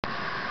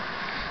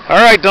All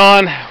right,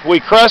 Dawn,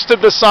 we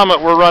crested the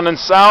summit. We're running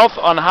south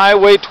on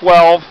Highway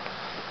 12,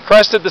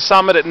 crested the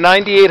summit at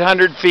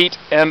 9,800 feet,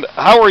 and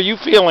how are you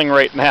feeling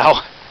right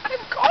now? I'm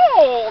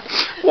cold.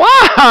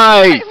 Why?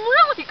 I'm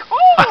really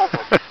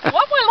cold. I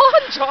want my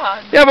lunch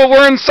on. Yeah, but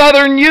we're in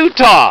southern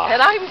Utah.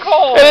 And I'm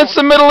cold. And it's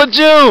the middle of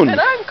June. And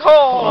I'm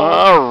cold.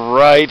 All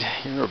right,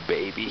 you're a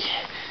baby.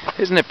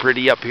 Isn't it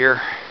pretty up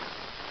here?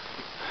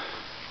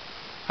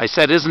 I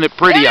said, isn't it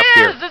pretty up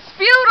here? It is. It's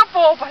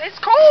beautiful, but it's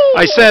cold.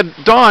 I said,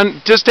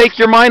 Dawn, just take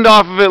your mind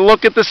off of it.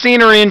 Look at the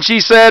scenery. And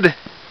she said...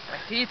 My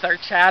teeth are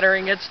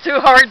chattering. It's too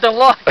hard to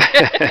look.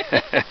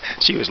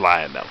 She was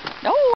lying, though. No.